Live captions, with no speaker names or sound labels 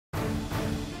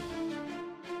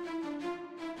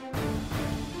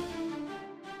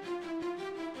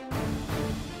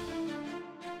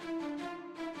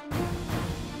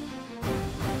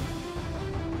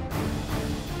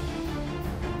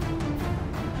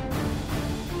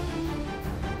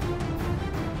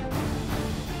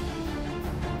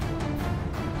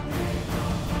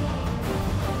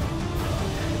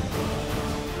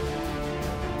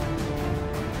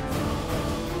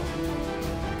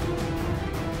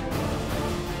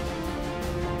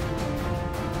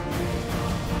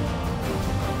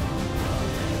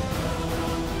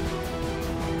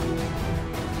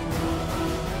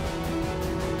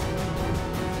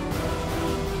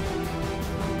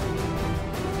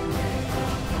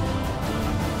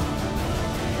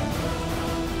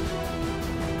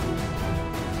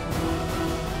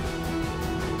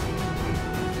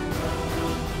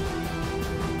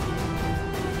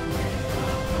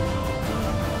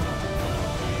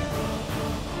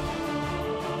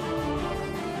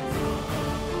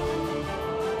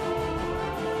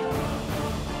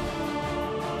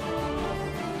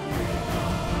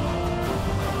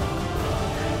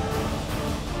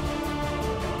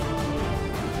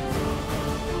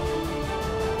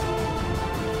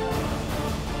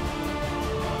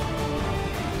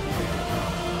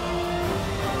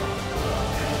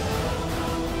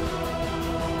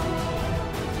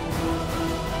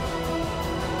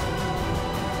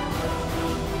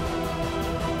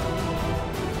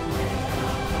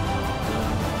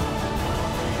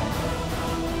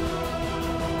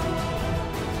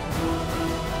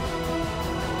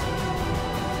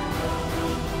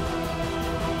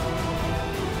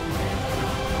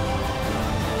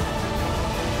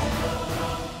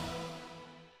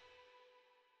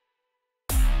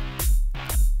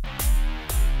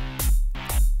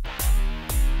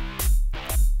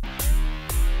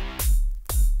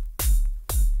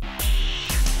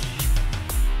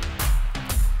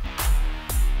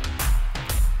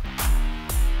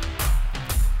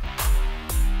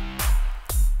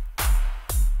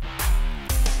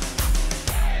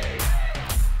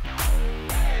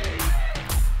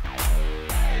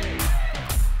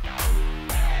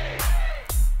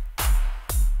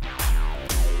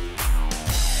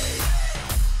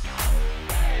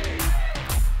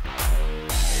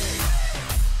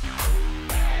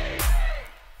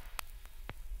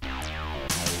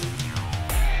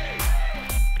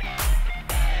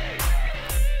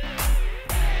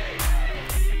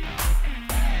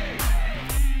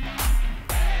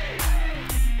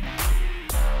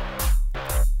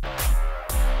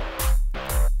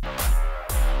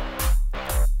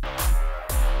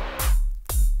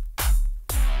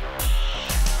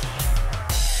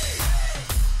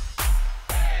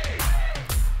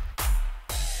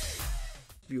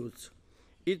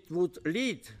it would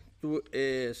lead to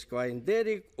a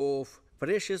squandering of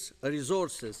precious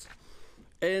resources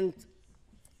and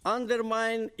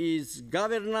undermine its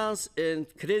governance and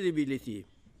credibility.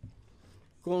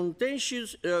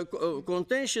 Contentious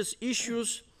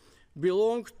issues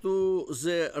belong to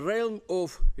the realm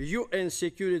of UN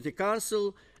Security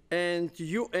Council and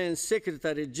UN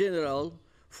Secretary General,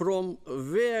 from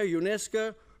where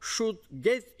UNESCO should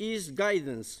get its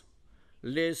guidance.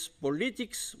 Less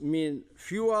politics mean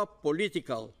fewer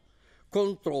political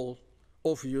control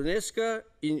of UNESCO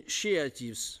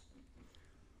initiatives.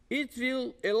 It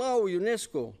will allow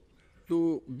UNESCO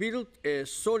to build a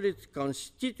solid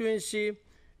constituency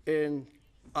and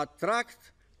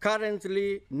attract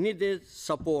currently needed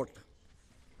support.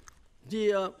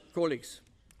 Dear colleagues,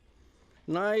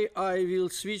 now I will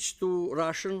switch to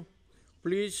Russian.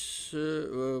 Please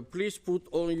put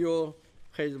on your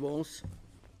headphones.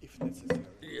 If necessary.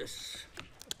 Yes.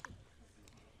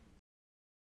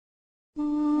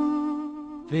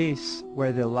 These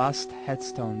were the last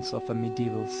headstones of a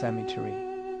medieval cemetery,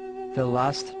 the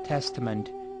last testament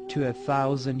to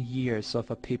 1,000 years of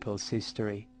a people's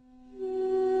history.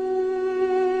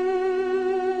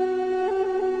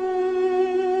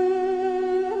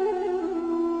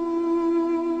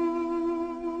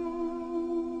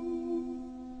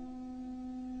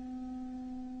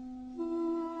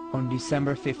 On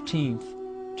December 15th,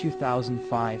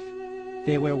 2005,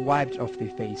 they were wiped off the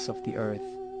face of the earth.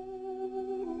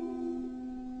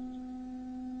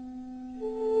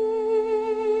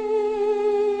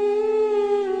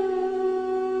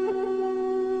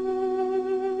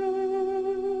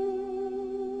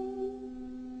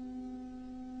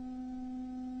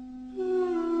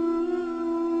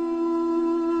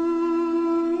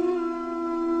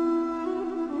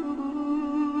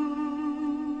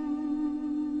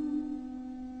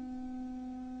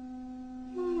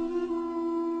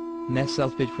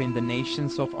 Nestled between the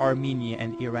nations of Armenia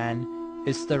and Iran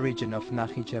is the region of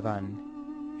Nakhichevan.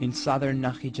 In southern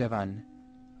Nakhichevan,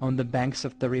 on the banks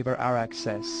of the river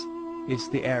Araxes, is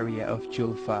the area of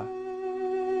Julfa.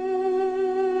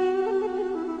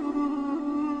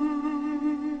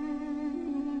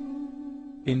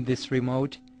 In this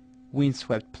remote,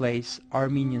 windswept place,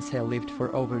 Armenians have lived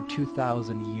for over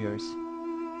 2,000 years.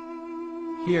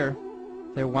 Here,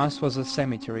 there once was a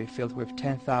cemetery filled with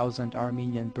 10,000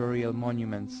 Armenian burial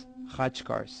monuments,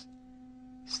 khachkars,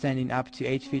 standing up to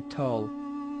 8 feet tall,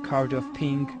 carved of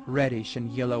pink, reddish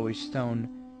and yellowish stone.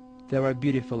 They were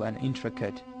beautiful and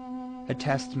intricate, a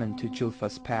testament to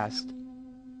Julfa's past.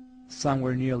 Some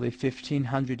were nearly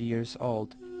 1,500 years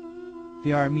old.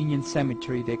 The Armenian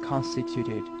cemetery they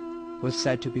constituted was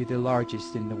said to be the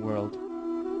largest in the world.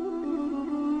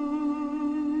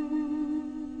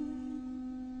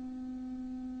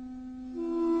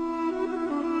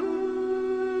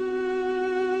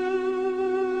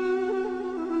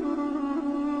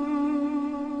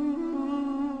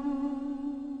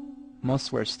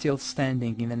 Most were still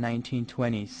standing in the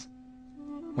 1920s,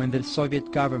 when the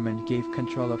Soviet government gave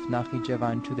control of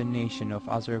Nakhichevan to the nation of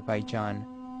Azerbaijan.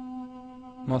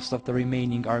 Most of the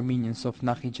remaining Armenians of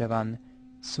Nakhichevan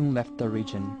soon left the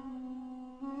region.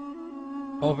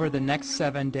 Over the next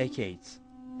 7 decades,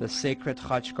 the sacred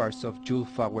khachkars of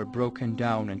Julfa were broken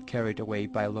down and carried away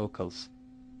by locals,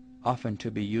 often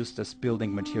to be used as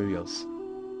building materials.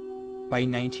 By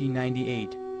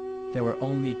 1998, there were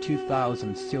only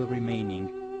 2,000 still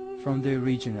remaining from the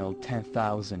original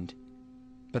 10,000.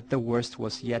 But the worst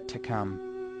was yet to come.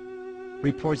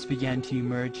 Reports began to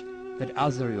emerge that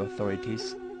Azeri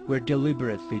authorities were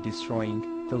deliberately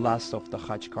destroying the last of the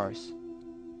khachkars.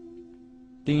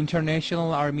 The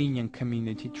international Armenian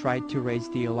community tried to raise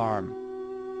the alarm.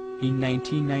 In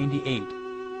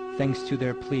 1998, thanks to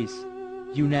their pleas,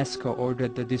 UNESCO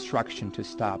ordered the destruction to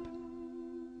stop.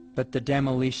 But the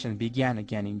demolition began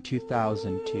again in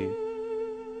 2002.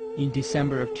 In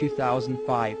December of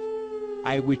 2005,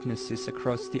 eyewitnesses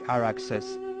across the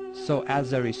Araxes saw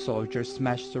Azeri soldiers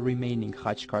smash the remaining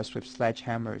khachkars with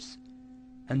sledgehammers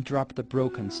and drop the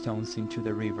broken stones into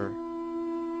the river.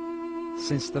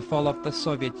 Since the fall of the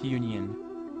Soviet Union,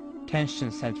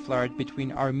 tensions had flared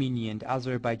between Armenia and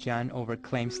Azerbaijan over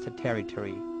claims to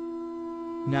territory.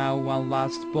 Now one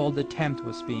last bold attempt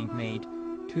was being made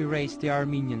to erase the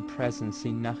Armenian presence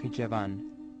in Nakhichevan.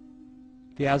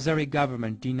 The Azeri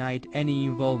government denied any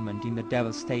involvement in the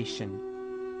devastation.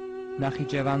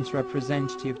 Nakhichevan's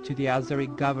representative to the Azeri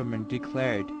government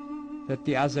declared that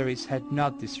the Azeris had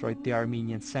not destroyed the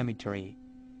Armenian cemetery,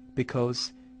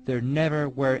 because there never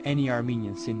were any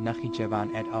Armenians in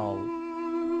Nakhichevan at all.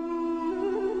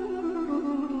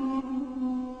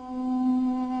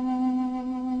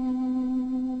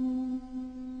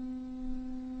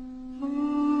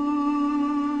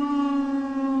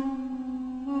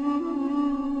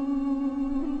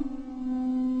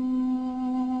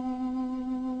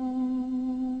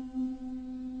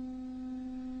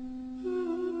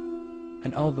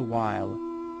 all the while,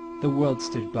 the world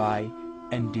stood by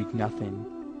and did nothing.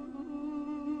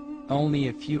 Only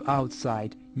a few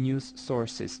outside news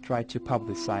sources tried to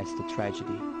publicize the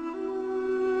tragedy.